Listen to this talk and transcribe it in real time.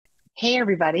Hey,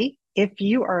 everybody. If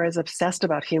you are as obsessed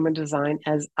about human design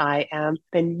as I am,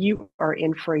 then you are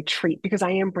in for a treat because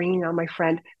I am bringing on my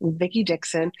friend Vickie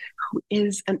Dickson, who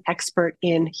is an expert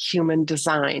in human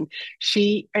design.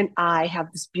 She and I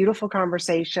have this beautiful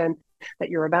conversation that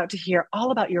you're about to hear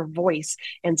all about your voice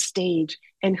and stage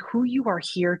and who you are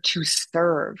here to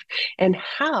serve and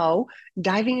how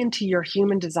diving into your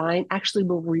human design actually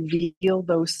will reveal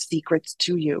those secrets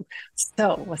to you.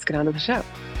 So let's get on to the show.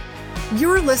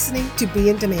 You're listening to Be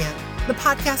in Demand, the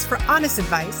podcast for honest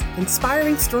advice,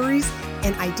 inspiring stories,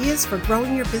 and ideas for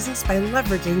growing your business by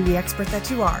leveraging the expert that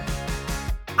you are.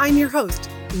 I'm your host,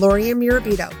 Lori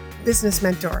Mirabito, business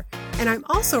mentor, and I'm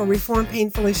also a reformed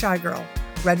painfully shy girl,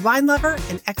 red wine lover,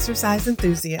 and exercise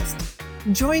enthusiast.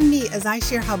 Join me as I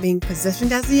share how being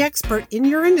positioned as the expert in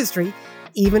your industry,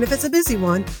 even if it's a busy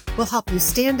one, will help you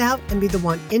stand out and be the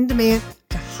one in demand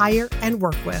to hire and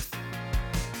work with.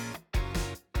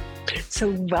 So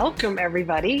welcome,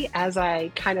 everybody. As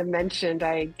I kind of mentioned,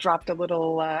 I dropped a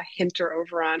little hinter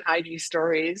over on IG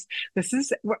stories.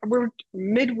 We're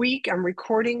midweek. I'm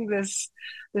recording this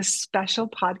special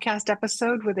podcast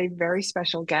episode with a very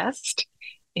special guest,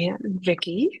 and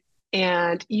Vickie.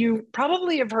 And you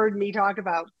probably have heard me talk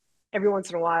about every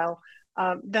once in a while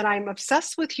that I'm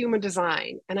obsessed with human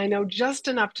design, and I know just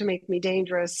enough to make me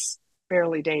dangerous.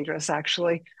 Barely dangerous,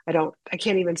 actually. I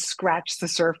can't even scratch the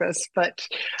surface, but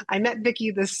I met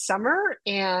Vickie this summer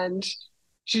and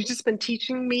she's just been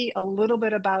teaching me a little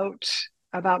bit about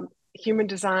human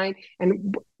design.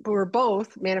 And we're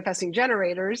both manifesting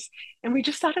generators. And we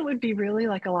just thought it would be really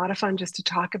like a lot of fun just to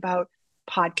talk about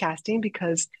podcasting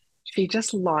because she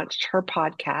just launched her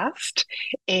podcast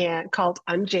and called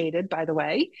Unjaded, by the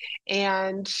way.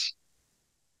 And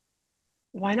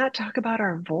why not talk about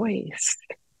our voice?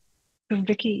 So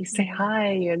Vickie, say hi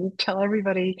and tell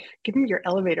everybody, give me your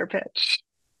elevator pitch.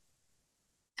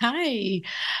 Hi.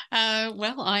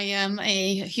 Well, I am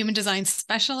a human design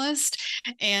specialist,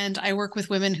 and I work with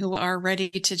women who are ready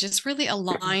to just really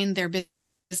align their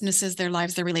businesses, their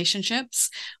lives, their relationships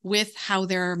with how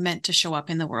they're meant to show up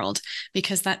in the world,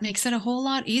 because that makes it a whole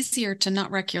lot easier to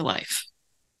not wreck your life.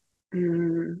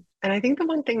 And I think the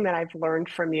one thing that I've learned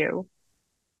from you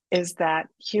is that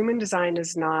human design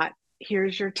is not,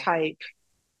 here's your type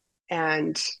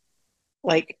and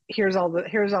like here's all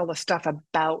the stuff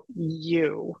about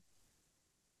you,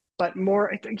 but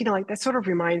more, like that sort of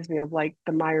reminds me of like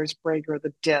the Myers-Briggs or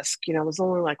the DISC. There's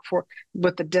only like four.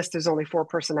 With the DISC there's only four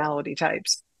personality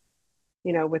types.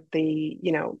 With the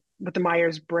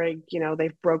Myers-Briggs,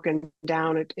 they've broken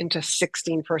down it into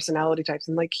 16 personality types,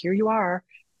 and like here you are,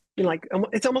 like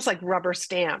it's almost like rubber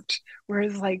stamped.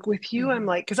 Whereas like with you, I'm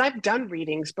like, because I've done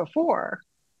readings before,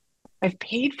 I've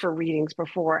paid for readings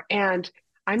before, and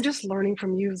I'm just learning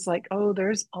from you. It's like, oh,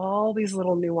 there's all these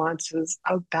little nuances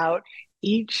about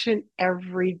each and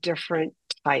every different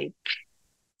type.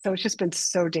 So it's just been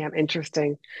so damn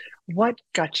interesting. What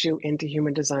got you into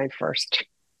human design first?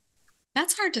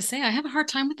 That's hard to say. I have a hard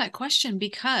time with that question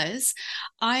because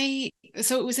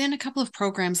so it was in a couple of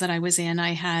programs that I was in.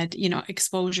 I had,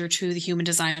 exposure to the human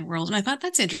design world. And I thought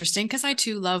that's interesting because I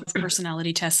too love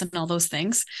personality tests and all those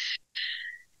things.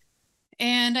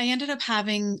 And I ended up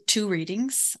having two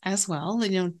readings as well,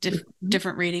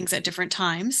 different readings at different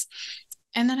times.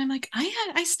 And then I'm like,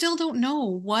 I still don't know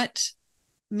what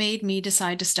made me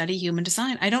decide to study human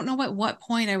design. I don't know at what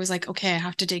point I was like, okay, I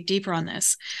have to dig deeper on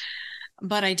this.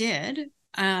 But I did.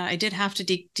 I did have to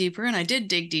dig deeper, and I did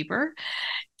dig deeper.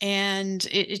 And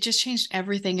it just changed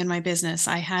everything in my business.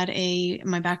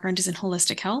 My background is in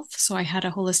holistic health. So I had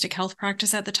a holistic health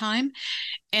practice at the time.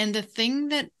 And the thing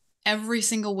that every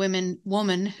single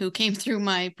woman who came through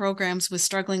my programs was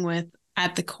struggling with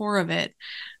at the core of it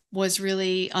was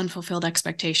really unfulfilled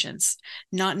expectations,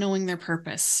 not knowing their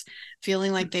purpose,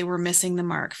 feeling like they were missing the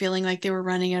mark, feeling like they were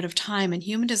running out of time. And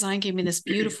human design gave me this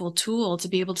beautiful tool to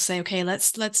be able to say, okay,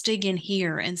 let's dig in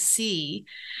here and see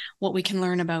what we can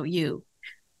learn about you.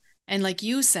 And like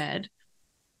you said,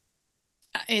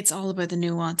 it's all about the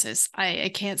nuances.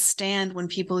 I can't stand when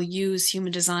people use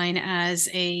human design as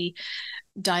a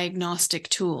diagnostic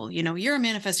tool. You're a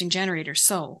manifesting generator,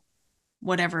 so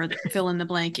whatever the fill in the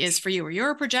blank is for you, or you're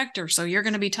a projector, so you're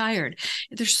going to be tired.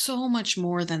 There's so much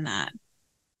more than that.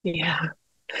 Yeah.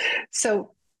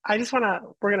 So we're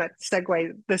going to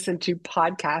segue this into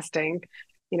podcasting,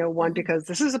 because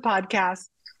this is a podcast,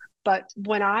 but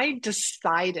when I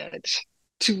decided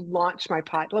to launch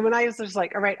when I was just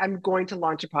like, all right, I'm going to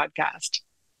launch a podcast,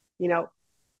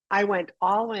 I went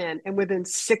all in, and within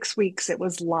 6 weeks it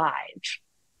was live.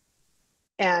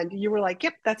 And you were like,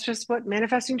 yep, that's just what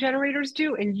manifesting generators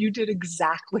do. And you did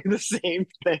exactly the same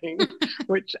thing,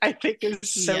 which I think is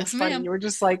so Yes, funny. ma'am. You were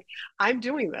just like, I'm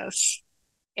doing this.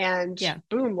 And Yeah.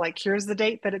 boom, like, here's the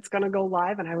date that it's going to go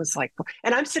live. And I was like,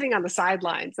 and I'm sitting on the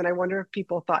sidelines. And I wonder if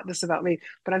people thought this about me,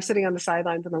 but I'm sitting on the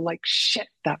sidelines and I'm like, shit,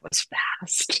 that was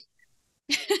fast.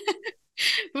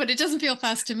 But it doesn't feel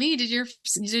fast to me. Did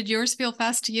yours feel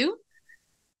fast to you?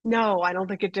 No, I don't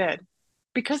think it did,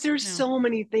 because there's No. so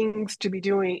many things to be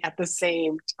doing at the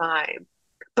same time.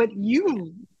 But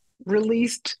you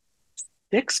released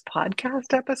 6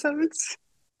 podcast episodes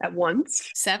at once.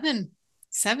 Seven.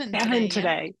 Seven 7 today.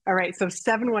 today. All right. So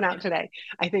 7 went out today.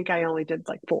 I think I only did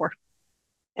like 4.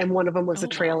 And one of them was a Oh,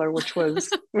 wow. trailer, which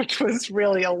was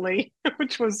really only,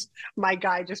 which was my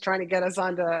guy just trying to get us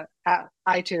onto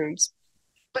iTunes.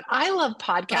 But I love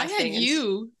podcasting. But I had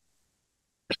you.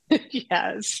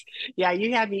 Yes. Yeah,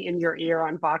 you had me in your ear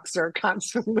on Voxer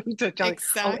constantly to tell me,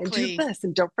 oh, and do Exactly. this,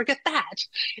 and don't forget that.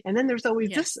 And then there's always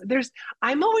Yes.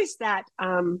 I'm always that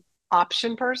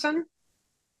option person.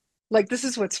 Like, this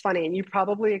is what's funny, and you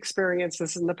probably experienced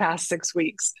this in the past 6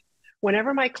 weeks.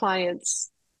 Whenever my clients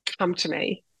come to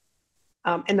me,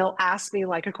 and they'll ask me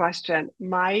like a question,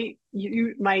 my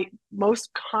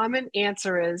most common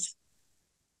answer is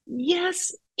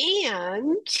yes,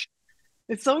 and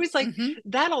it's always like,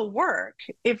 that'll work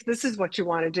if this is what you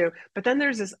want to do. But then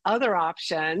there's this other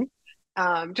option,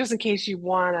 just in case you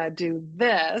want to do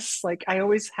this. Like, I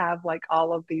always have like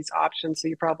all of these options. So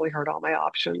you probably heard all my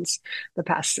options the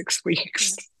past 6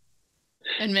 weeks.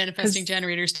 Yeah. And manifesting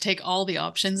generators take all the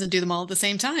options and do them all at the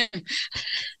same time.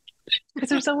 Because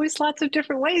there's always lots of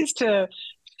different ways to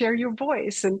share your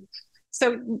voice. And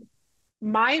so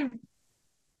my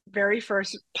very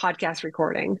first podcast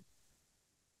recording,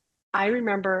 I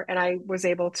remember, and I was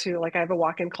able to, like, I have a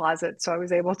walk-in closet, so I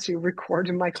was able to record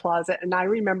in my closet. And I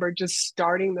remember just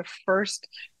starting the first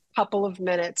couple of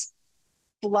minutes,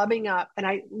 flubbing up. And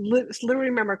I literally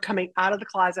remember coming out of the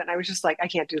closet and I was just like, I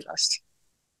can't do this.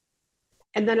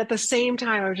 And then at the same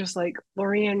time, I was just like,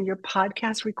 Lorianne, your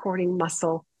podcast recording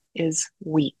muscle is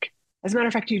weak. As a matter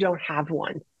of fact, you don't have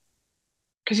one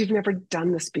because you've never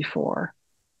done this before.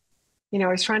 You know,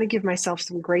 I was trying to give myself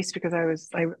some grace because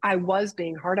I was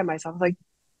being hard on myself. Like,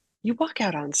 you walk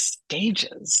out on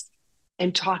stages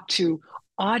and talk to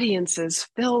audiences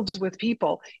filled with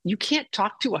people. You can't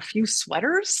talk to a few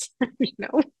sweaters, you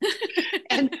know?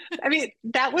 And I mean,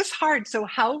 that was hard. So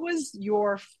how was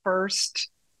your first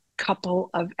couple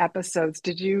of episodes?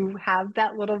 Did you have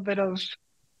that little bit of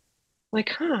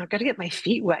like, I got to get my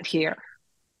feet wet here?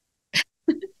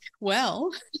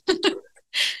 Well,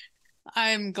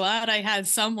 I'm glad I had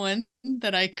someone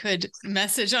that I could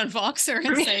message on Voxer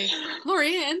and say,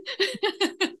 Lorianne,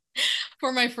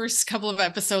 for my first couple of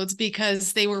episodes,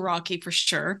 because they were rocky for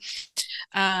sure.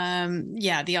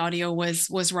 Yeah, the audio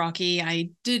was rocky.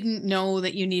 I didn't know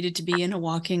that you needed to be in a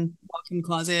walk-in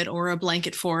closet or a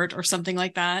blanket fort or something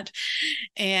like that.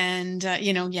 And,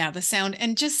 the sound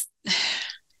and just,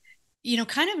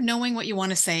 kind of knowing what you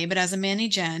want to say, but as a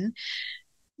Manny-Gen,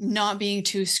 not being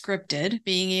too scripted,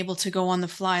 being able to go on the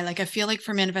fly. Like, I feel like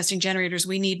for manifesting generators,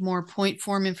 we need more point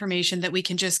form information that we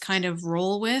can just kind of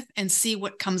roll with and see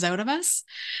what comes out of us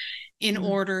in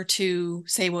order to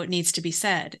say what needs to be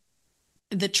said.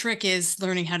 The trick is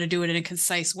learning how to do it in a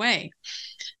concise way.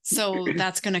 So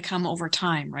that's going to come over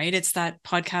time, right? It's that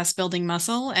podcast building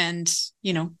muscle, and,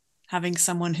 having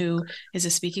someone who is a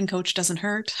speaking coach doesn't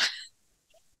hurt.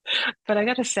 But I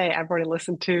got to say, I've already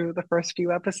listened to the first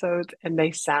few episodes and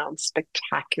they sound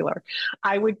spectacular.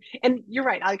 And you're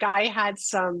right, like, I had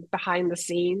some behind the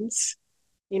scenes,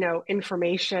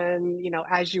 information,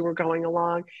 as you were going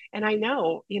along. And I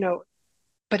know,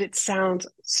 but it sounds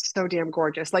so damn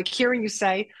gorgeous. Like, hearing you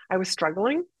say I was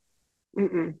struggling,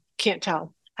 can't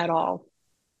tell at all.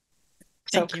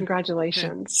 So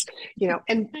congratulations,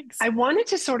 and Thanks. I wanted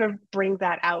to sort of bring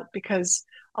that out because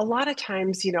a lot of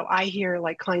times, I hear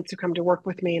like clients who come to work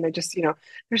with me and I just,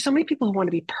 there's so many people who want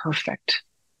to be perfect,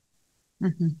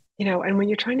 and when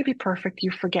you're trying to be perfect,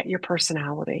 you forget your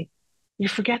personality. You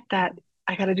forget that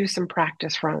I got to do some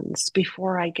practice runs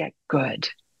before I get good,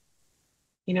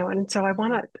 and so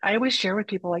I always share with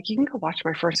people, like, you can go watch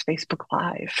my first Facebook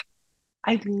Live.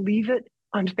 I leave it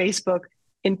on Facebook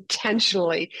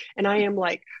intentionally. And I am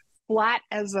like flat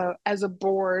as a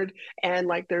board, and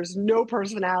like there's no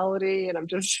personality, and I'm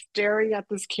just staring at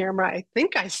this camera. I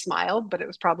think I smiled, but it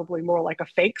was probably more like a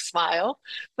fake smile.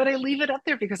 But I leave it up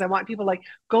there because I want people like,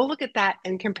 go look at that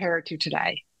and compare it to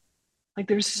today. Like,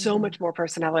 there's so much more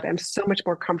personality. I'm so much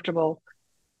more comfortable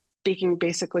speaking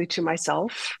basically to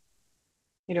myself,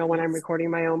 when I'm Yes. recording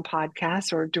my own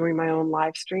podcast or doing my own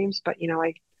live streams. But,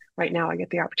 right now I get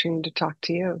the opportunity to talk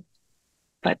to you.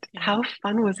 But Yeah. how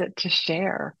fun was it to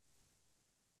share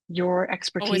your Oh, it's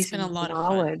expertise been and a your lot of fun.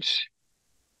 knowledge?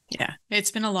 Yeah,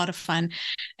 it's been a lot of fun.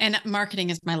 And marketing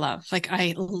is my love. Like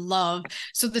I love.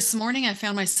 So this morning I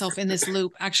found myself in this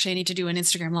loop. Actually, I need to do an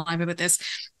Instagram live about this.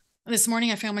 This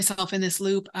morning I found myself in this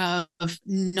loop of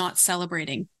not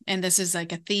celebrating. And this is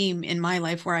like a theme in my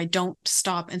life where I don't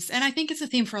stop. And I think it's a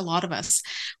theme for a lot of us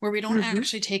where we don't Hmm.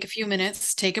 actually take a few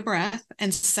minutes, take a breath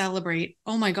and celebrate.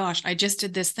 Oh my gosh, I just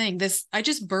did this thing. I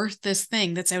just birthed this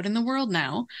thing that's out in the world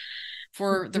now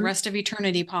for the Hmm. rest of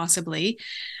eternity, possibly.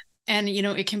 And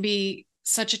it can be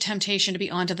such a temptation to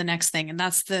be on to the next thing. And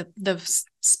that's the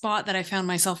spot that I found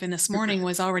myself in this morning,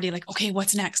 was already like, okay,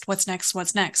 what's next,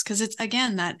 because it's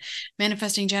again that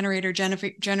manifesting generator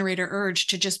urge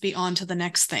to just be on to the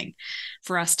next thing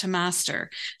for us to master.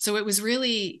 So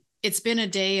it's been a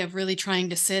day of really trying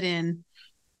to sit in,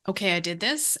 okay, I did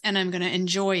this and I'm going to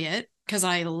enjoy it, because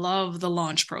I love the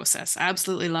launch process.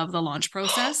 Absolutely love the launch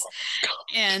process.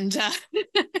 And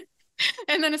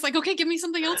and then it's like, okay, give me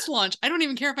something else to launch. I don't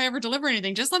even care if I ever deliver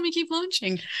anything. Just let me keep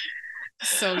launching.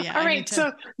 So yeah, All I need right. to.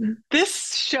 So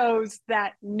this shows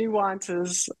that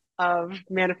nuances of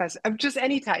manifest of just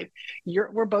any type.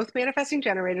 We're both manifesting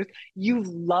generators. You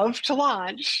love to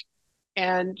launch.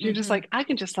 And you're just Mhm. like, I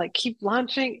can just like keep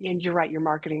launching. And you're right, your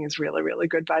marketing is really, really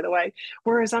good, by the way.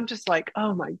 Whereas I'm just like,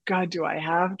 oh my God, do I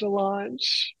have to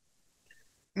launch?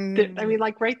 I Mm, mean,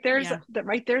 like yeah.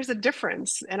 right there's a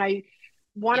difference. And I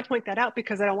want Yeah. to point that out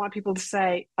because I don't want people to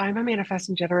say, I'm a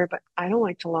manifesting generator, but I don't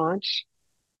like to launch.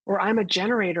 Or I'm a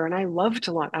generator and I love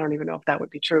to launch. I don't even know if that would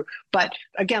be true. But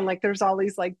again, like there's all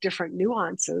these like different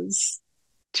nuances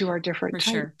to our different For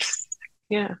sure. types.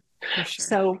 Yeah. For sure.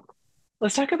 So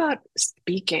let's talk about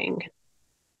speaking,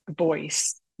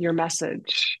 voice, your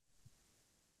message,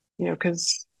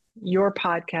 because your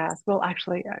podcast, well,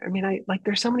 actually, I mean, I like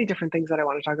there's so many different things that I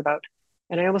want to talk about.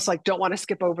 And I almost like don't want to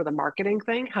skip over the marketing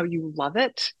thing, how you love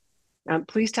it.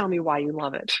 Please tell me why you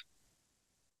love it.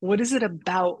 What is it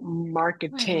about I love it.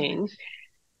 marketing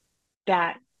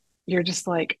that you're just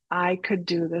like, I could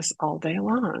do this all day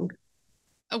long?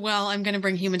 Well, I'm going to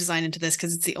bring human design into this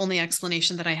because it's the only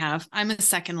explanation that I have. I'm a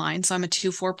second line, so I'm a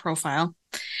 2-4 profile.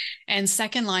 And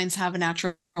second lines have a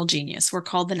natural genius. We're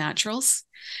called the naturals.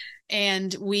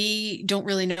 And we don't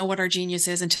really know what our genius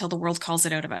is until the world calls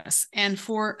it out of us. And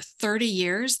for 30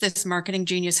 years, this marketing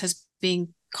genius has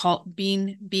been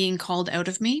being called out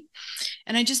of me.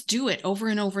 And I just do it over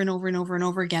and over and over and over and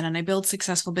over again. And I build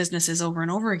successful businesses over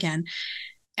and over again.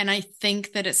 And I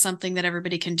think that it's something that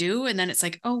everybody can do. And then it's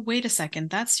like, oh, wait a second,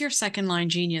 that's your second line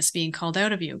genius being called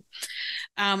out of you.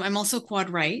 I'm also quad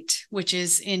right, which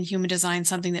is in human design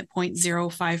something that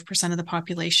 0.05% of the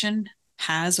population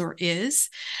has or is.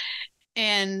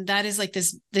 And that is like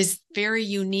this very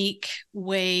unique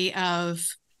way of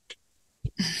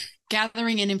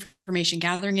gathering in information,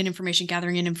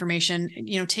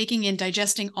 taking in,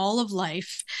 digesting all of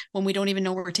life when we don't even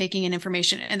know we're taking in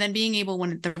information, and then being able,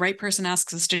 when the right person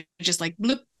asks us, to just like,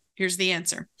 bloop, here's the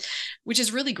answer, which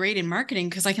is really great in marketing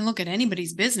because I can look at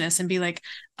anybody's business and be like,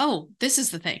 oh, this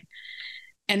is the thing.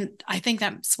 And I think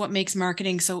that's what makes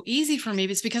marketing so easy for me.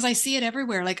 It's because I see it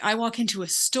everywhere. Like I walk into a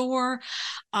store,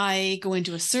 I go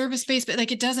into a service space, but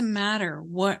like it doesn't matter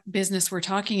what business we're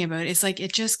talking about. It's like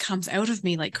it just comes out of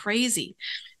me like crazy.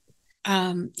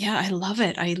 Yeah, I love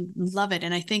it. I love it.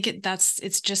 And I think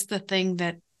it's just the thing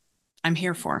that I'm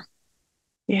here for.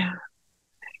 Yeah.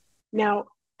 Now,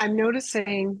 I'm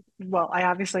noticing, well, I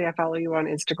follow you on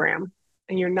Instagram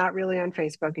and you're not really on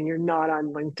Facebook and you're not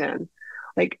on LinkedIn.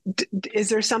 Like, is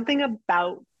there something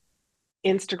about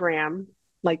Instagram,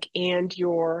 like, and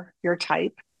your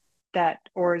type that,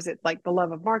 or is it like the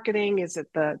love of marketing? Is it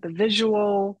the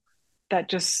visual that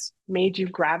just made you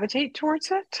gravitate towards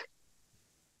it?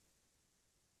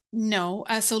 No.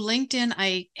 So LinkedIn,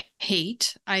 I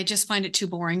hate. I just find it too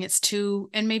boring. It's too,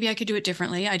 and maybe I could do it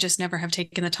differently. I just never have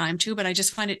taken the time to, but I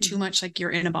just find it too Mhm. much like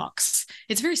you're in a box.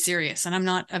 It's very serious, and I'm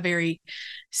not a very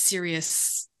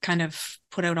serious kind of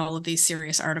put out all of these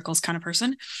serious articles kind of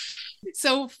person.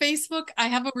 So Facebook, I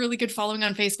have a really good following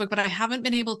on Facebook, but I haven't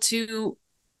been able to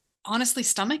honestly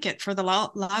stomach it for the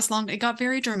last long. It got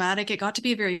very dramatic. It got to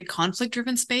be a very conflict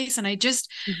driven space, and I just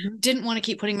Mhm. didn't want to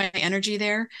keep putting my energy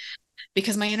there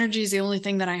because my energy is the only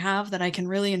thing that I have that I can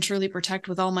really and truly protect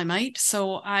with all my might.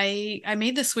 So I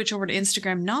made the switch over to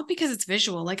Instagram, not because it's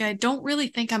visual. Like I don't really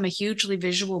think I'm a hugely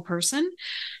visual person.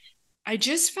 I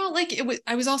just felt like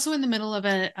I was also in the middle of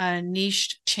a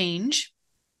niche change,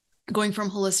 going from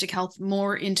holistic health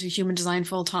more into human design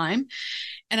full time.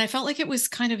 And I felt like it was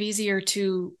kind of easier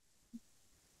to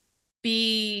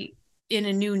be in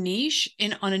a new niche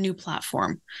on a new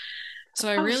platform. So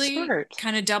I really smart.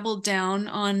 kind of doubled down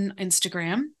on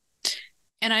Instagram.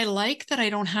 And I like that I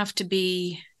don't have to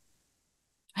be,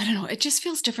 I don't know, it just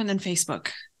feels different than Facebook.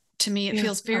 To me, it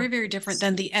feels very, very different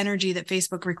than the energy that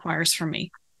Facebook requires from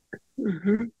me.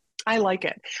 Mm-hmm. I like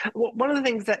it. Well, one of the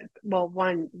things that, well,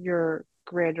 one, your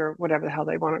grid or whatever the hell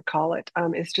they want to call it,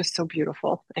 is just so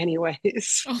beautiful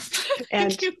anyways. Oh, and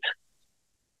thank you.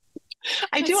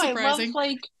 I That's do. I love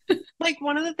surprising. like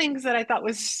one of the things that I thought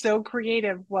was so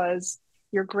creative was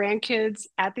your grandkids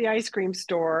at the ice cream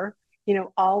store,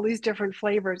 all these different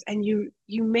flavors. And you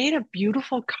made a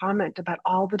beautiful comment about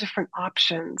all the different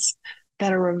options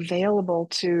that are available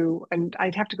to, and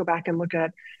I'd have to go back and look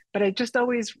at, but I just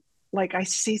always like I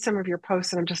see some of your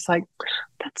posts and I'm just like,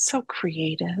 that's so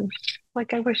creative.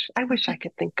 Like I wish I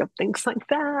could think of things like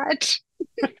that.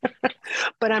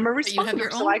 But I'm a But you have responder,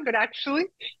 your so I own. could actually,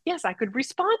 yes, I could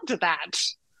respond to that.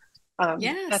 That's a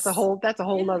Yes. whole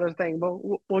Yeah. nother thing. But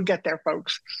we'll get there,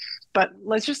 folks. But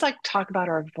let's just like talk about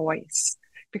our voice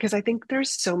because I think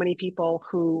there's so many people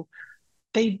who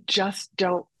they just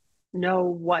don't know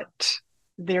what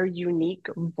their unique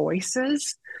voice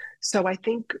is. So I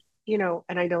think,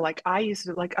 and I know like I used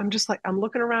to like, I'm just like, I'm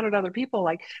looking around at other people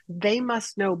like they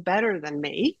must know better than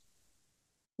me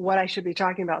what I should be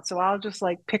talking about. So I'll just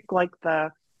like pick like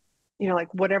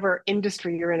like whatever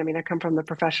industry you're in. I mean, I come from the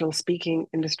professional speaking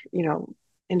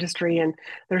industry, and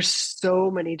there's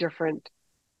so many different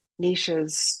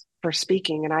niches for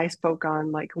speaking. And I spoke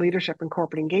on like leadership and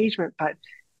corporate engagement, but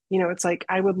it's like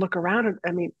I would look around and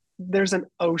I mean, there's an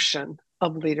ocean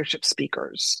of leadership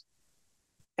speakers.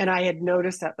 And I had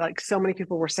noticed that like so many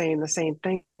people were saying the same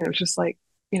thing. And it was just like,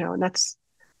 and that's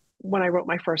when I wrote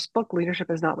my first book,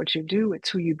 Leadership is Not What You Do, It's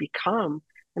Who You Become.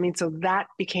 I mean, so that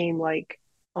became like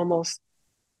almost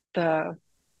I'm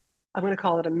going to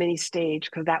call it a mini stage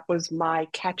because that was my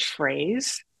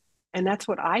catchphrase. And that's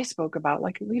what I spoke about.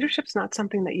 Like leadership's not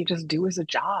something that you just do as a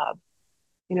job,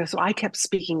 so I kept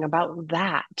speaking about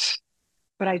that.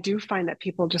 But I do find that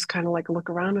people just kind of like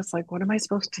look around. It's like, what am I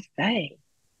supposed to say?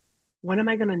 When am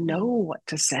I going to know what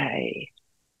to say?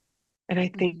 And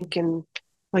I think in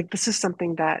like, this is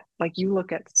something that like you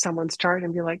look at someone's chart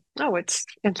and be like, oh,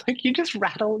 and like you just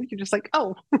rattle, you're just like,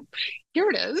 oh, here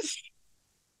it is.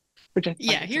 Which I find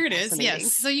Yeah, so here it is. Yes. fascinating.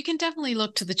 So you can definitely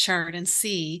look to the chart and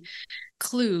see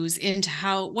clues into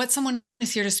what someone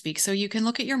is here to speak. So you can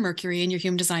look at your Mercury and your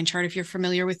human design chart if you're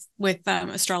familiar with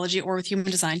astrology or with human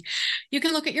design. You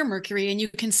can look at your Mercury and you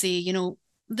can see,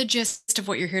 the gist of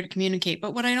what you're here to communicate.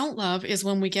 But what I don't love is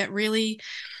when we get really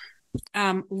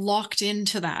locked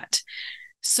into that.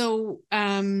 So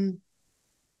when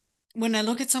I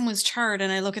look at someone's chart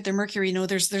and I look at their Mercury,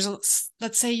 let's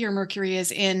say your Mercury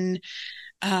is in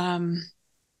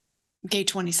gate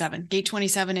 27. Gate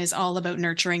 27 is all about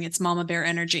nurturing. It's mama bear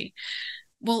energy.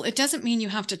 Well, it doesn't mean you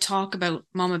have to talk about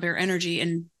mama bear energy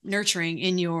and nurturing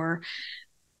in your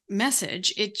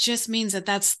message. It just means that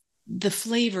that's the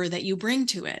flavor that you bring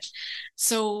to it.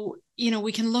 So,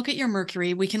 we can look at your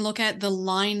Mercury. We can look at the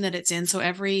line that it's in. So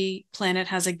every planet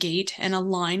has a gate and a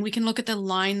line. We can look at the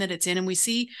line that it's in and we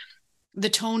see the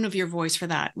tone of your voice for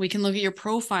that. We can look at your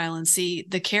profile and see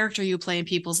the character you play in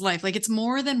people's life. Like it's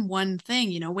more than one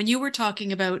thing. When you were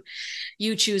talking about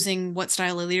you choosing what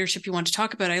style of leadership you want to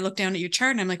talk about, I looked down at your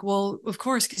chart and I'm like, well, of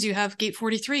course, because you have gate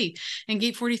 43 and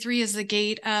gate 43 is the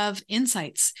gate of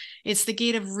insights. It's the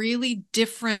gate of really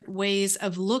different ways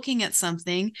of looking at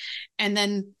something and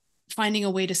then finding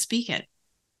a way to speak it.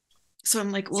 So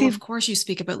I'm like, well, See, of course you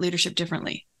speak about leadership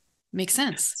differently. Makes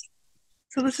sense.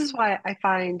 so this is why I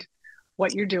find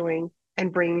what you're doing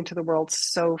and bringing to the world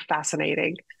so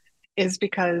fascinating is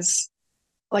because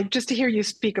like just to hear you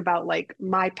speak about like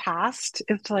my past,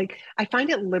 it's like I find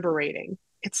it liberating.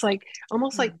 It's like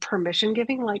almost like permission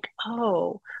giving, like,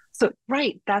 oh, so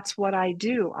right, that's what I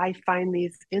do. I find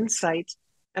these insights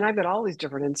and I've got all these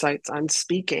different insights on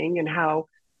speaking and how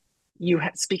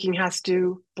speaking has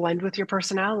to blend with your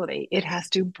personality. It has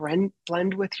to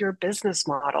blend with your business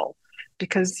model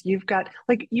because you've got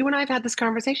like you and I've had this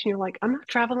conversation. You're like, I'm not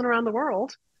traveling around the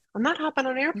world. I'm not hopping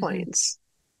on airplanes.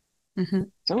 Mm-hmm.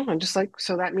 So I'm just like,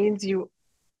 so that means you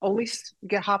only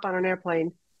hop on an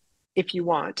airplane if you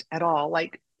want at all.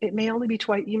 Like it may only be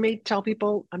twice. You may tell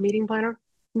people a meeting planner,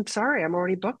 I'm sorry, I'm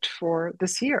already booked for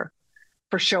this year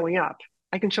for showing up.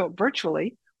 I can show up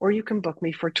virtually, or you can book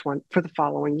me for the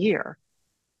following year.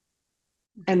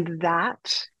 And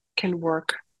that can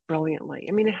work brilliantly.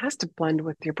 I mean, it has to blend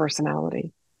with your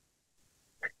personality.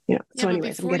 Yeah, So but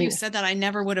anyways, I'm before you getting, said that, I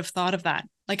never would have thought of that.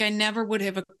 Like it never would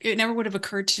have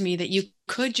occurred to me that you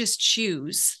could just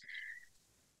choose,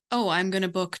 oh, I'm going to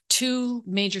book 2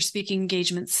 major speaking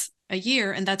engagements a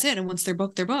year and that's it. And once they're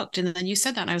booked, they're booked. And then you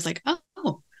said that and I was like,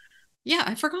 oh, yeah,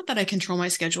 I forgot that I control my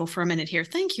schedule for a minute here.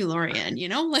 Thank you, Lorianne.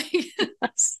 Like,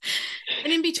 and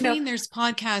in you know, between there's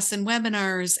podcasts and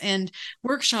webinars and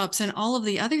workshops and all of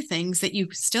the other things that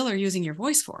you still are using your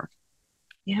voice for.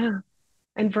 yeah.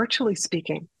 And virtually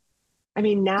speaking. I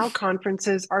mean, now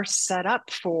conferences are set up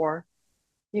for,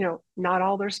 not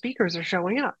all their speakers are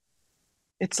showing up.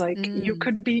 It's like you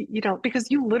could be,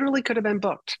 because you literally could have been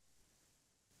booked.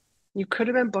 You could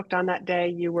have been booked on that day.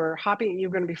 You were hopping, you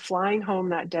were going to be flying home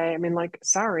that day. I mean, like,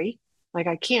 sorry, like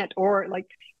I can't, or like,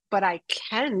 but I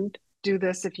can do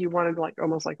this if you wanted to like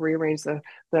almost like rearrange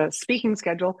the speaking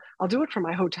schedule. I'll do it from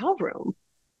my hotel room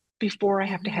before I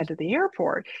have to head to the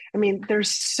airport. I mean, there's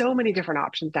so many different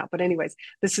options now. But anyways,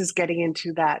 this is getting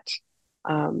into that.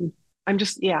 I'm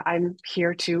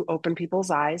here to open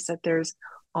people's eyes that there's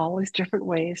all these different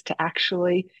ways to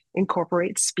actually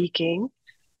incorporate speaking,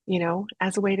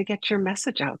 as a way to get your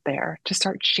message out there, to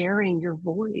start sharing your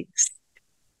voice.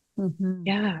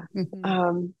 Yeah.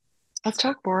 Let's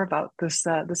talk more about this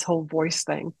whole voice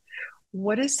thing.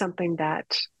 What is something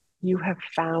that you have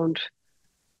found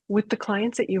with the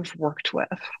clients that you've worked with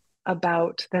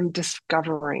about them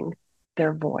discovering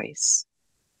their voice?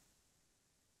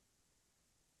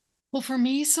 Well, for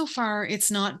me so far,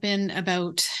 it's not been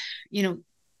about,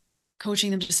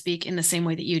 coaching them to speak in the same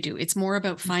way that you do. It's more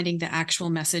about finding the actual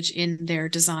message in their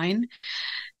design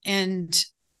and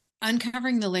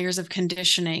uncovering the layers of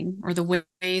conditioning or the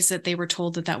ways that they were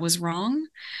told that was wrong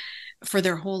for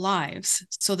their whole lives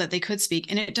so that they could speak.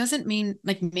 And it doesn't mean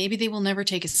like maybe they will never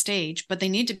take a stage, but they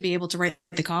need to be able to write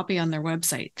the copy on their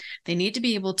website. They need to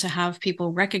be able to have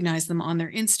people recognize them on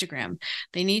their Instagram.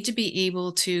 They need to be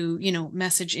able to,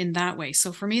 message in that way.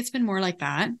 So for me, it's been more like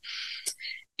that.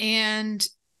 And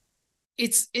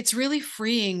it's really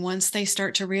freeing once they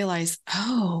start to realize,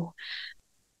 oh,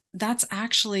 that's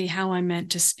actually how I'm meant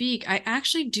to speak. I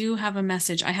actually do have a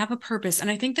message. I have a purpose.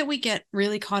 And I think that we get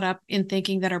really caught up in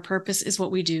thinking that our purpose is what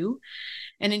we do.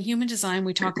 And in human design,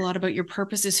 we talk a lot about your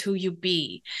purpose is who you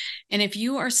be. And if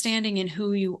you are standing in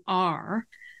who you are,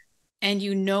 and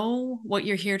you know what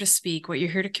you're here to speak, what you're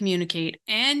here to communicate,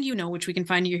 and which we can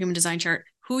find in your human design chart,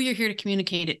 who you're here to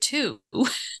communicate it to,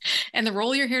 and the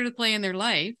role you're here to play in their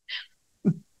life,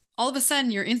 all of a sudden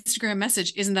your Instagram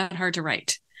message isn't that hard to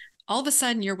write. All of a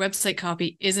sudden your website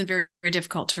copy isn't very, very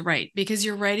difficult to write because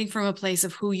you're writing from a place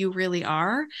of who you really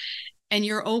are. And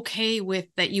you're okay with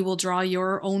that. You will draw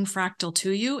your own fractal to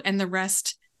you and the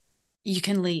rest you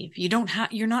can leave.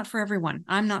 You're not for everyone.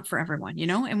 I'm not for everyone,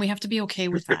 and we have to be okay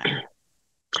with that.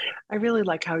 I really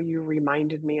like how you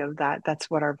reminded me of that. That's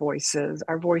what our voice is.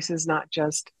 Our voice is not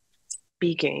just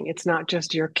speaking. It's not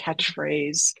just your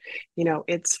catchphrase,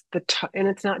 it's and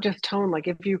it's not just tone. Like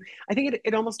I think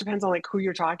it almost depends on like who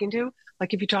you're talking to.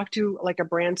 Like if you talk to like a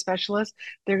brand specialist,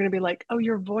 they're going to be like, oh,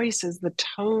 your voice is the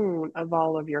tone of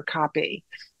all of your copy,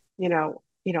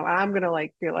 I'm going to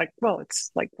like be like, well,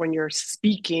 it's like when you're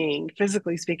speaking,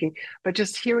 physically speaking, but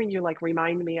just hearing you like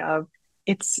remind me of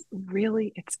it's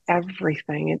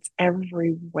everything. It's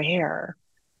everywhere.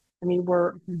 I mean,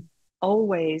 we're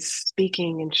always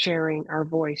speaking and sharing our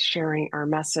voice, sharing our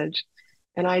message.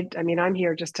 And I mean, I'm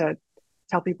here just to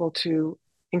tell people to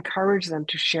encourage them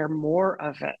to share more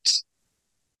of it.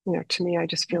 To me, I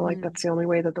just feel like that's the only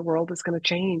way that the world is going to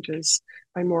change is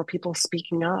by more people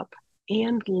speaking up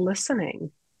and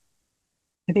listening.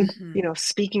 I think,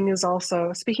 speaking is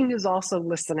also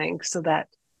listening so that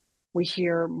we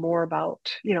hear more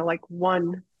about, like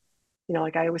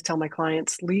like I always tell my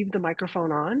clients, leave the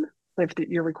microphone on if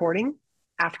you're recording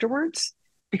afterwards,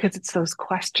 because it's those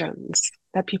questions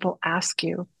that people ask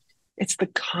you. It's the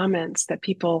comments that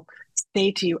people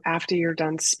say to you after you're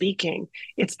done speaking.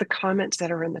 It's the comments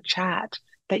that are in the chat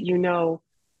that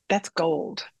that's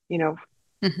gold.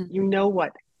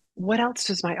 What else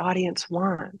does my audience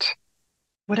want?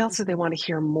 What else do they want to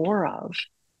hear more of?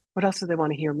 What else do they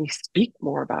want to hear me speak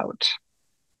more about?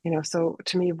 So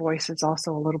to me, voice is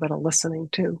also a little bit of listening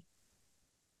too.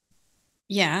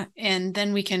 Yeah. And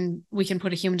then we can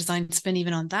put a human design spin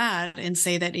even on that and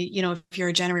say that, if you're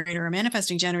a generator or a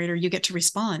manifesting generator, you get to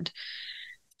respond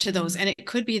to those. And it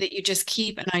could be that you just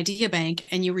keep an idea bank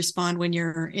and you respond when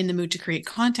you're in the mood to create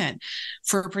content.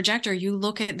 For a projector, you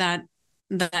look at that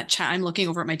that chat. I'm looking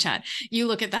over at my chat. You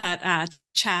look at that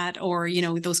chat, or,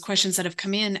 those questions that have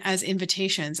come in as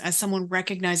invitations, as someone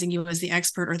recognizing you as the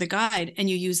expert or the guide, and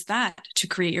you use that to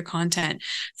create your content.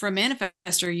 For a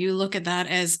manifestor, you look at that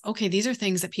as, okay, these are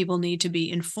things that people need to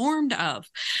be informed of.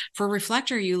 For a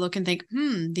reflector, you look and think,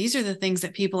 these are the things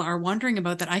that people are wondering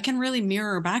about that I can really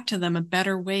mirror back to them a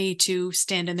better way to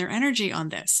stand in their energy on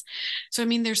this. So, I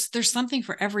mean, there's something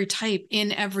for every type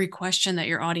in every question that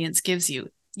your audience gives you.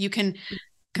 You can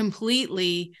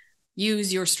completely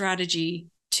use your strategy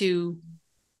to,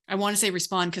 I want to say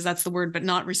respond because that's the word, but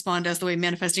not respond as the way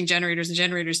manifesting generators and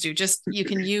generators do. Just, you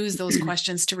can use those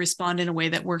questions to respond in a way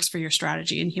that works for your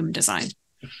strategy in human design.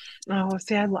 Oh,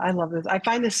 see, I love this. I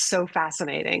find this so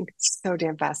fascinating, so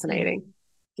damn fascinating.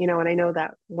 And I know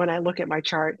that when I look at my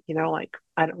chart,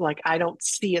 I don't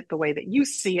see it the way that you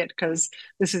see it, because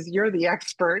you're the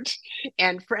expert.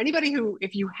 And for anybody who,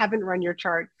 if you haven't run your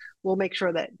chart, we'll make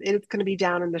sure that it's going to be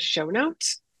down in the show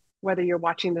notes. Whether you're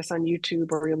watching this on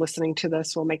YouTube or you're listening to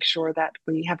this, we'll make sure that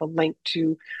we have a link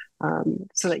to,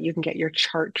 so that you can get your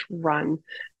chart run.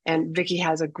 And Vickie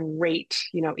has a great,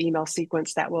 email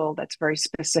sequence that's very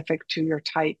specific to your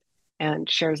type and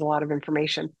shares a lot of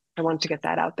information. I wanted to get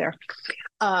that out there.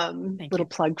 Little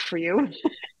plug for you.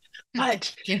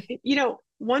 But,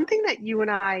 one thing that you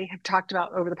and I have talked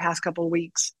about over the past couple of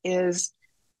weeks is,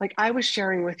 like, I was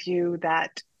sharing with you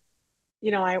that,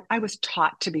 I was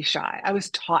taught to be shy. I was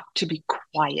taught to be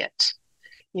quiet.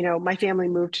 My family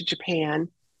moved to Japan.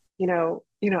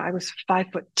 I was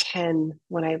 5'10"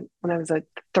 when I was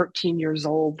 13 years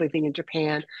old living in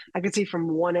Japan. I could see from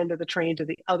one end of the train to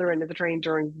the other end of the train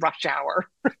during rush hour.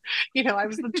 I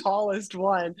was the tallest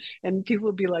one, and people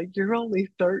would be like, "You're only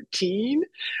 13,"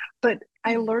 but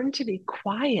I learned to be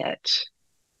quiet.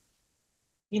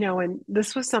 And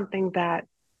this was something that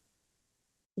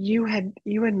you had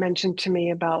mentioned to me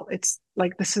about. It's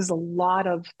like, this is a lot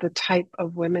of the type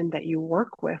of women that you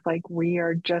work with. Like, we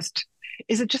are just,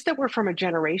 is it just that we're from a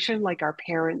generation, like our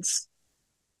parents,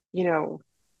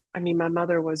 I mean, my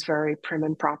mother was very prim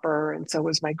and proper, and so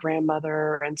was my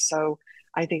grandmother. And so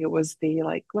I think it was the,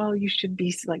 like, well, you should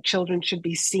be, like, children should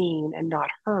be seen and not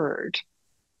heard.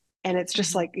 And it's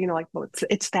just like, well,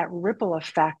 it's that ripple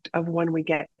effect of when we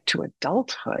get to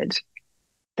adulthood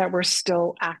that we're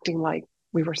still acting like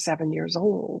we were 7 years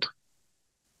old.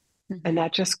 And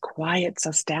that just quiets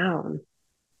us down.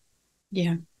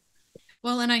 Yeah.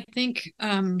 Well, and I think,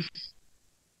 at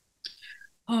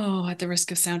the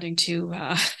risk of sounding too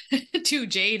too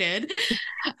jaded,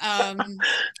 I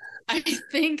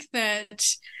think that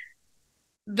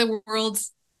the world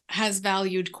has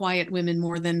valued quiet women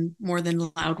more than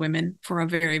loud women for a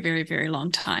very, very, very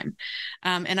long time.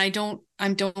 And I don't,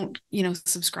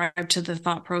 subscribe to the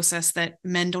thought process that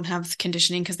men don't have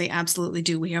conditioning, because they absolutely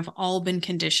do. We have all been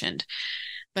conditioned.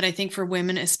 But I think for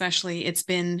women especially, it's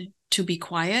been to be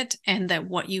quiet, and that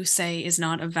what you say is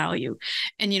not of value.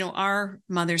 And, our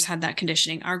mothers had that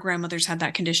conditioning. Our grandmothers had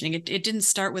that conditioning. It didn't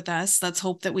start with us. Let's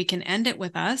hope that we can end it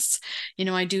with us.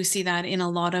 I do see that in a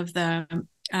lot of the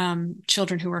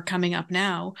children who are coming up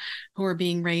now, who are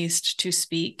being raised to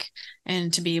speak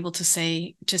and to be able to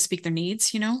speak their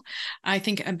needs. I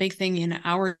think a big thing in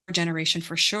our generation,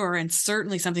 for sure, and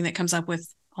certainly something that comes up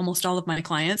with almost all of my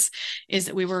clients, is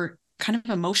that we were kind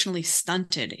of emotionally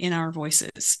stunted in our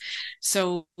voices.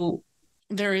 So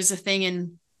there is a thing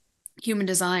in human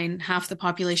design, half the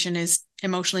population is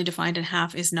emotionally defined and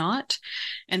half is not.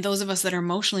 And those of us that are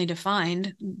emotionally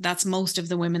defined, that's most of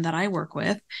the women that I work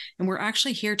with. And we're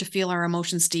actually here to feel our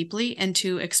emotions deeply and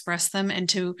to express them and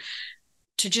to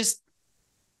just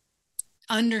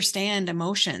understand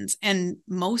emotions. And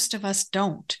most of us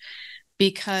don't,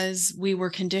 because we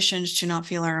were conditioned to not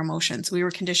feel our emotions. We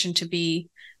were conditioned to be,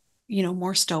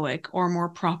 more stoic or more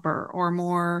proper or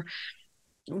more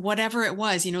whatever it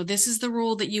was. This is the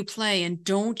role that you play, and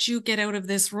don't you get out of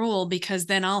this role, because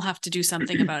then I'll have to do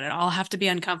something about it. I'll have to be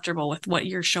uncomfortable with what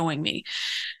you're showing me.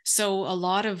 So a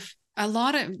lot of,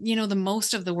 the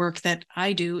most of the work that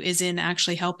I do is in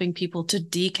actually helping people to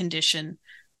decondition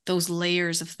those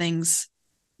layers of things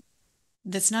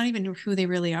that's not even who they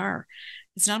really are.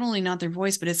 It's not only not their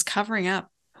voice, but it's covering up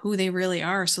who they really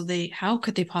are. So how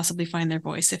could they possibly find their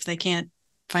voice if they can't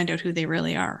find out who they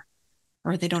really are,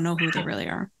 or they don't know who they really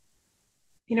are?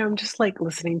 I'm just like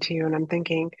listening to you, and I'm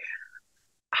thinking,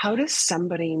 how does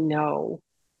somebody know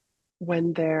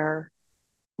when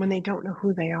they don't know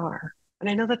who they are? And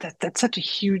I know that's such a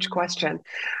huge question,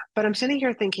 but I'm sitting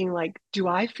here thinking, like, do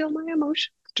I feel my emotions?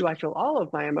 Do I feel all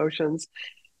of my emotions?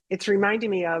 It's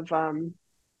reminding me of,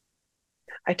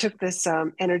 I took this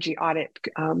energy audit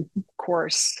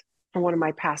course from one of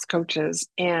my past coaches,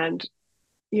 and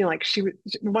like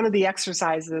one of the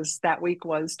exercises that week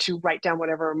was to write down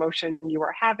whatever emotion you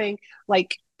were having,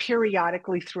 like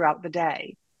periodically throughout the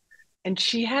day. And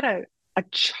she had a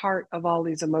chart of all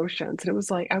these emotions. And it was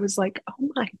like, I was like, oh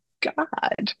my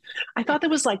God. I thought there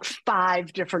was like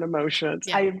 5 different emotions.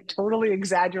 Yeah. I am totally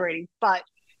exaggerating. But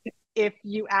if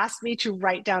you ask me to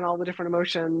write down all the different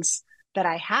emotions that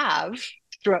I have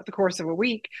throughout the course of a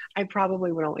week, I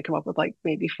probably would only come up with like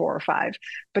maybe 4 or 5.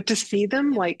 But to see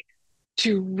them, like,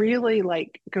 to really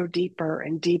like go deeper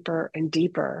and deeper and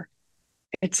deeper,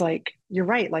 it's like, you're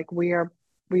right. Like we've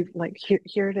like,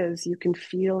 here it is. You can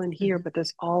feel and hear, but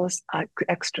there's all this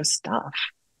extra stuff.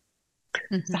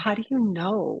 So how do you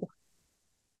know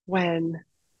when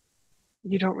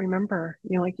you don't remember?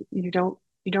 Like you don't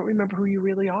remember who you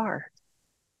really are.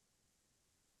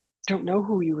 Don't know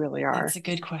who you really are. That's a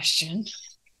good question.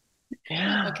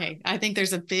 Yeah. Okay. I think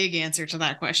there's a big answer to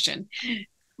that question.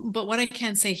 But what I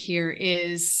can say here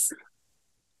is,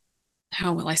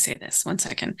 how will I say this? One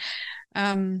second.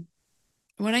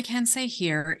 What I can say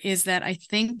here is that I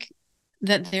think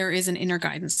that there is an inner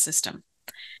guidance system.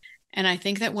 And I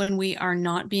think that when we are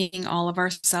not being all of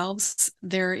ourselves,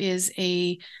 there is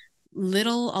a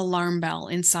little alarm bell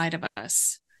inside of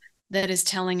us that is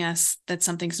telling us that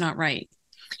something's not right.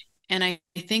 And I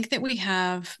think that we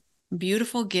have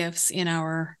beautiful gifts in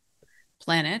our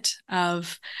planet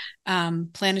of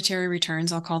planetary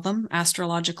returns, I'll call them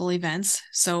astrological events.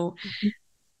 So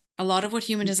a lot of what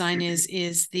human design is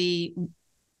the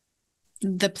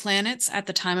planets at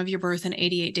the time of your birth and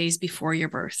 88 days before your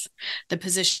birth, the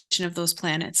position of those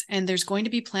planets. And there's going to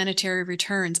be planetary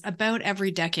returns about every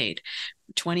decade.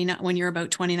 29 when you're about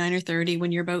 29 or 30,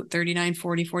 when you're about 39,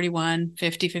 40, 41,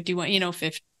 50, 51,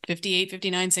 58,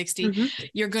 59, 60,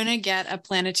 you're going to get a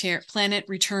planet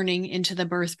returning into the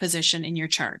birth position in your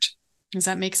chart. Does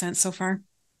that make sense so far?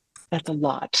 That's a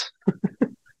lot.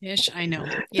 Ish, I know.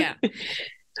 Yeah.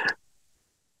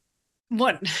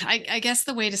 What I guess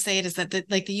the way to say it is that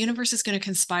the universe is going to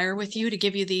conspire with you to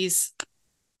give you these,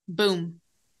 boom,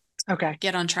 okay,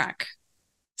 get on track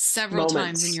several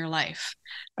times in your life.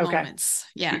 Moments.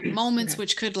 Yeah. Moments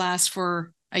which could last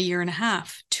for a year and a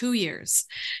half, 2 years.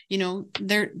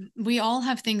 We all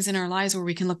have things in our lives where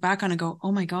we can look back on and go,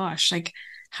 oh my gosh, like,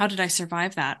 how did I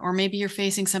survive that? Or maybe you're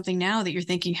facing something now that you're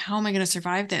thinking, how am I going to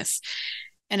survive this?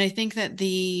 And I think that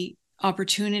the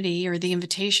opportunity or the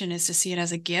invitation is to see it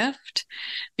as a gift,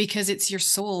 because it's your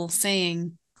soul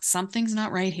saying something's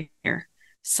not right here.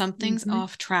 Something's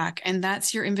off track. And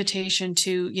that's your invitation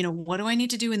to, what do I need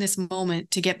to do in this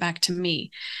moment to get back to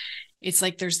me? It's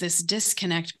like there's this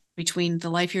disconnect between the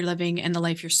life you're living and the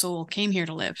life your soul came here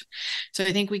to live. So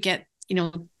I think we get,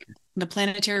 the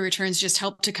planetary returns just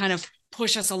help to kind of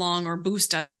push us along or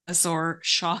boost us or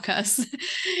shock us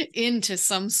into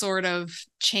some sort of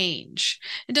change.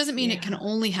 It doesn't mean it can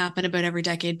only happen about every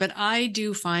decade, but I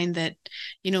do find that,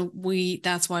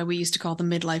 that's why we used to call them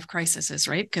midlife crises,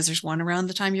 right? Because there's one around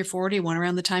the time you're 40, one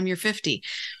around the time you're 50,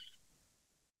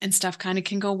 and stuff kind of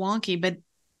can go wonky, but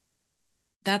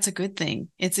that's a good thing.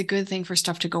 It's a good thing for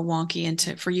stuff to go wonky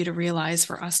and for you to realize,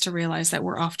 for us to realize that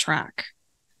we're off track.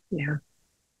 Yeah.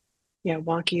 Yeah.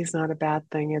 Wonky is not a bad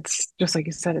thing. It's just like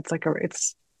you said, it's like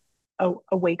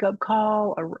a wake-up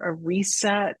call, a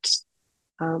reset,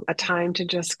 a time to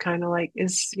just kind of like,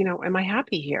 am I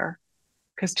happy here?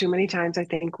 Because too many times I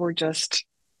think we're just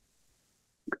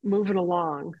moving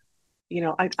along.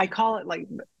 I call it like,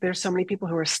 there's so many people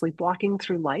who are sleepwalking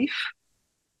through life.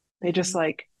 They just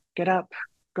like get up,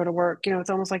 go to work. It's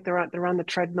almost like they're on the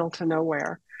treadmill to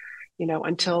nowhere,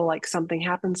 until like something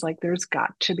happens, like there's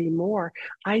got to be more.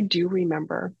 I do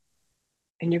remember,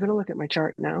 and you're going to look at my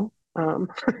chart now.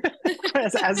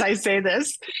 As I say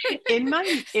this, in my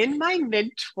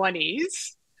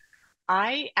mid-20s,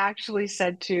 I actually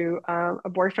said to a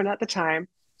boyfriend at the time,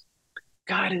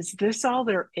 God, is this all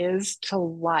there is to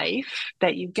life?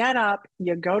 That you get up,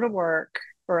 you go to work,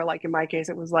 or like in my case,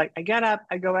 it was like, I get up,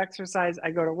 I go exercise, I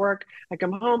go to work, I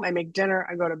come home, I make dinner,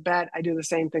 I go to bed, I do the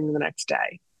same thing the next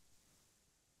day.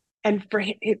 And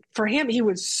for him, he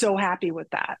was so happy with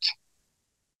that.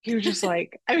 He was just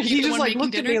like, he just like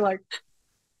looked at me like,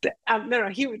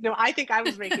 no, I think I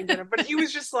was making dinner, but he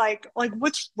was just like,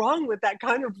 what's wrong with that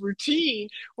kind of routine?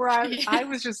 Where I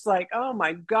was just like, oh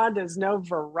my God, there's no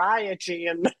variety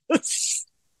in this.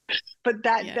 But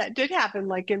that did happen.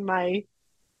 Like in my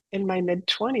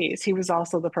mid-20s, he was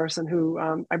also the person who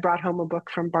I brought home a book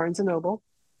from Barnes and Noble.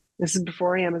 This is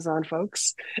before Amazon,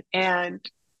 folks, and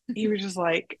he was just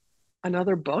like,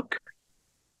 another book?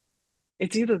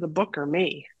 It's either the book or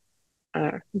me.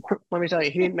 Let me tell you,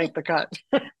 he didn't make the cut.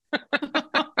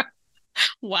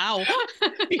 Wow.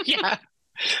 Yeah.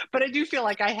 But I do feel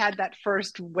like I had that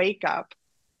first wake up,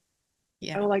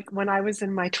 Yeah. like when I was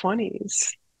in my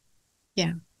 20s.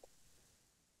 Yeah.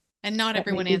 And not That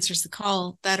everyone maybe, answers the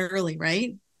call that early,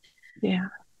 right? yeah.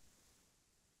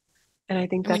 And I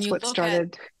think When that's you what look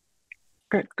at started.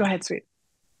 Go ahead, sweet.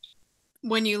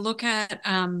 when you look at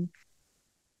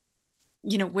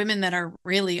women that are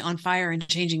really on fire and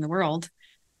changing the world,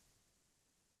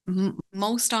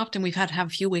 most often we've had to have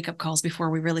a few wake-up calls before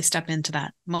we really step into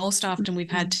that. Most often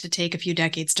we've had to take a few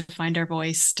decades to find our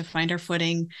voice, to find our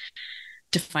footing,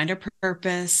 to find our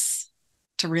purpose,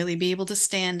 to really be able to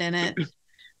stand in it.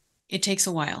 It takes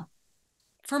a while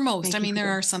for most. I Thank you mean, for there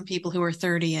that. are some people who are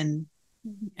 30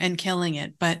 and killing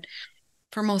it, but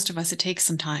for most of us, it takes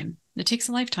some time. It takes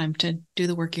a lifetime to do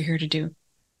the work you're here to do.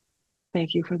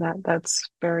 Thank you for that.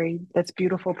 That's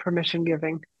beautiful permission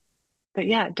giving. But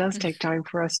yeah, it does take time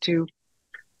for us to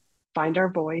find our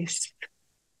voice,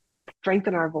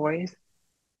 strengthen our voice,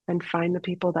 and find the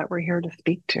people that we're here to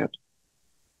speak to.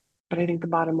 But I think the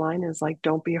bottom line is like,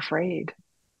 don't be afraid.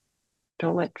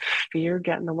 Don't let fear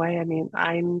get in the way. I mean,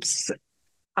 I'm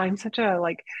such a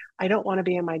like, I don't want to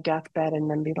be in my deathbed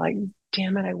and then be like,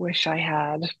 damn it, I wish I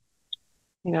had,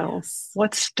 Yes.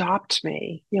 what stopped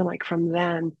me, like from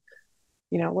then,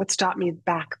 what stopped me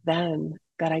back then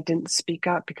that I didn't speak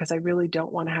up because I really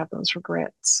don't want to have those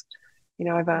regrets.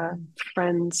 I have a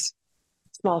friend's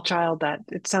small child that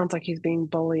it sounds like he's being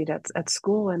bullied at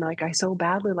school. And like, I so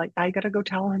badly, like, I got to go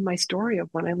tell him my story of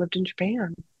when I lived in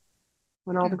Japan,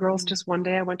 when all the girls Mhm. just one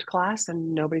day I went to class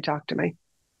and nobody talked to me,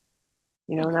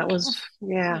 and that Oh, was,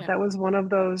 yeah, yeah. that was one of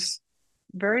those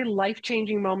very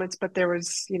life-changing moments. But there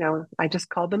was, I just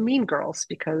called them mean girls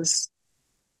because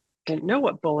I didn't know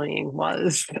what bullying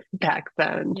was back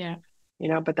then, Yeah.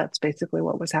 but that's basically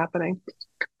what was happening.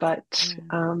 But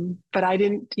Yeah. but I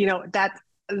didn't,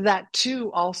 that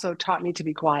too also taught me to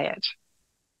be quiet.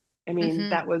 I mean, Hmm.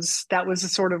 that was a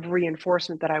sort of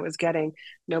reinforcement that I was getting.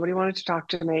 Nobody wanted to talk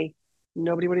to me.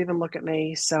 Nobody would even look at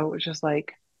me. So it was just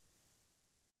like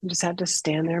I just had to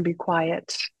stand there and be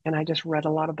quiet. And I just read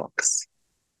a lot of books.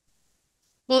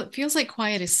 Well, it feels like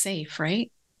quiet is safe,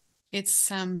 right? It's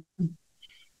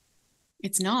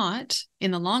not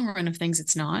in the long run of things,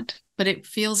 it's not, but it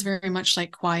feels very much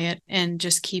like quiet and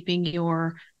just keeping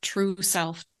your true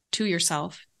self to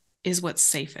yourself is what's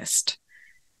safest.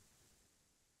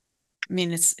 I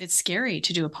mean, it's scary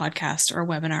to do a podcast or a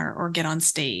webinar or get on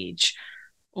stage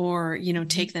or,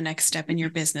 take the next step in your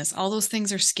business. All those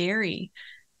things are scary.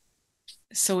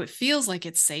 So it feels like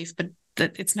it's safe, but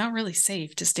that it's not really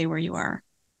safe to stay where you are.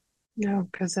 No,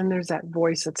 because then there's that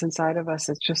voice that's inside of us.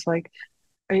 It's just like,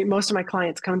 I mean, most of my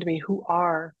clients come to me who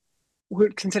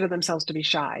would consider themselves to be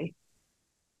shy,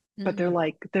 but they're Mm-hmm.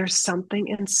 like, there's something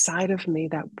inside of me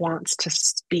that wants to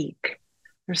speak.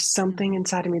 There's something Mm-hmm.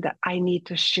 inside of me that I need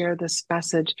to share this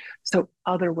message so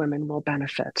other women will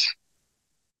benefit.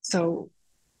 So,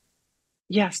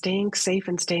 yeah, staying safe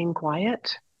and staying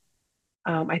quiet,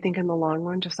 I think in the long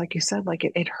run, just like you said, like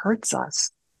it hurts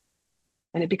us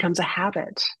and it becomes a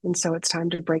habit. And so it's time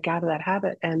to break out of that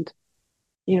habit. And,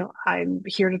 I'm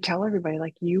here to tell everybody,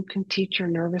 like, you can teach your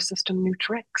nervous system new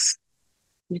tricks.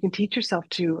 You can teach yourself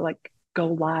to like go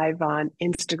live on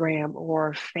Instagram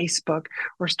or Facebook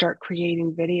or start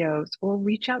creating videos or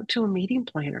reach out to a meeting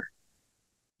planner,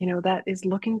 that is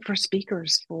looking for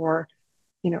speakers for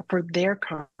their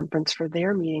conference, for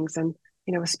their meetings. And,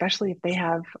 especially if they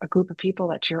have a group of people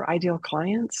that's your ideal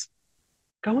clients,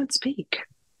 go and speak.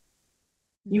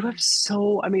 You have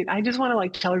I mean, I just want to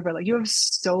like tell everybody, like, you have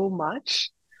so much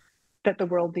that the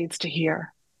world needs to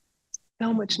hear,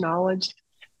 so much Mm-hmm. knowledge.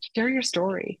 Share your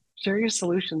story, share your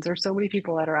solutions. There's so many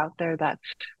people that are out there that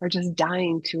are just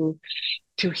dying to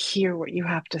hear what you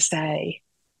have to say.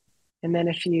 And then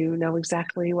if you know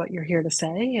exactly what you're here to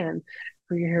say and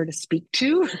who you're here to speak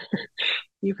to,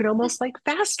 you can almost like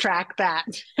fast track that.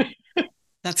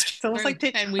 That's It's almost true.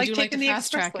 And we like do like to taking the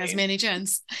fast express track as lane. many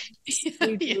gens.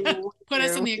 We Yeah. do, Put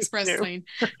us in the we express do. lane.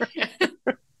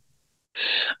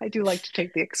 I do like to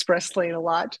take the express lane a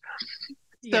lot.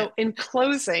 Yeah. So, in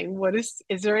closing,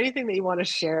 is there anything that you want to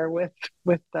share with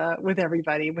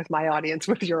everybody, with my audience,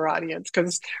 with your audience?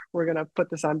 Because we're going to put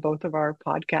this on both of our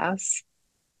podcasts.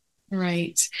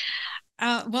 Right.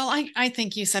 Well, I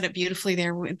think you said it beautifully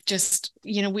there with just,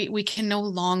 we can no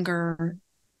longer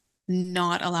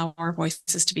not allow our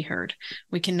voices to be heard.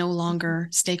 We can no longer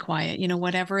stay quiet.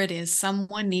 Whatever it is,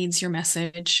 someone needs your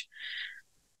message.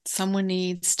 Someone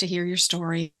needs to hear your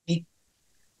story.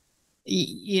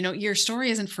 Your story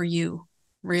isn't for you,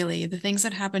 really. The things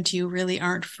that happen to you really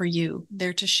aren't for you.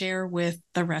 They're to share with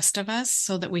the rest of us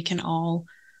so that we can all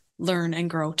learn and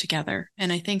grow together.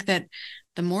 And I think that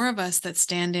the more of us that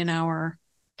stand in our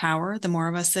power, the more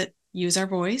of us that use our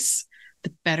voice,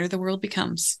 the better the world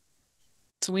becomes.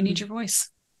 So we need your voice.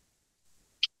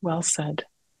 Well said.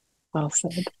 Well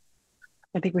said.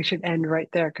 I think we should end right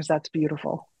there because that's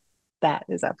beautiful. That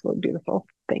is absolutely beautiful.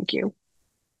 Thank you.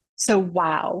 So,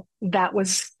 wow, that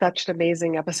was such an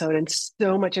amazing episode and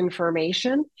so much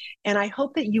information. And I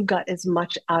hope that you got as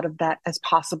much out of that as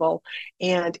possible.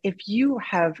 And if you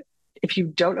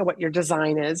don't know what your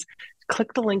design is,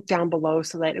 click the link down below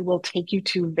so that it will take you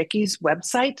to Vickie's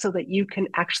website so that you can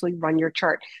actually run your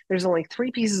chart. There's only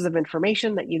 3 pieces of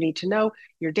information that you need to know: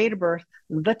 your date of birth,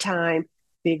 the time,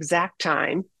 the exact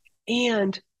time,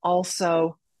 and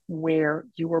also where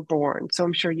you were born. So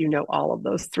I'm sure you know all of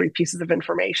those 3 pieces of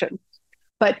information.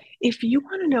 But if you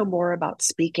want to know more about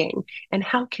speaking and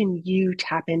how can you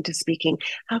tap into speaking,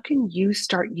 how can you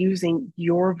start using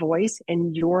your voice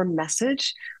and your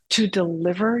message to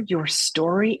deliver your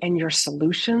story and your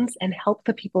solutions and help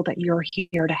the people that you're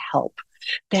here to help,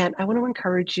 then I want to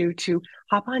encourage you to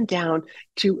hop on down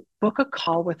to book a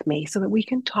call with me so that we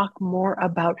can talk more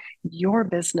about your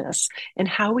business and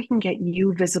how we can get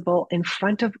you visible in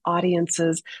front of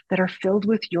audiences that are filled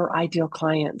with your ideal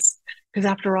clients. Because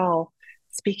after all,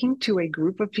 speaking to a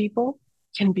group of people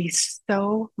can be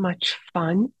so much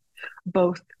fun,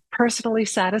 both personally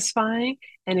satisfying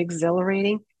and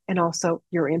exhilarating, and also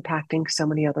you're impacting so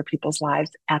many other people's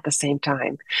lives at the same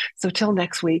time. So till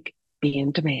next week, be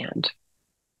in demand.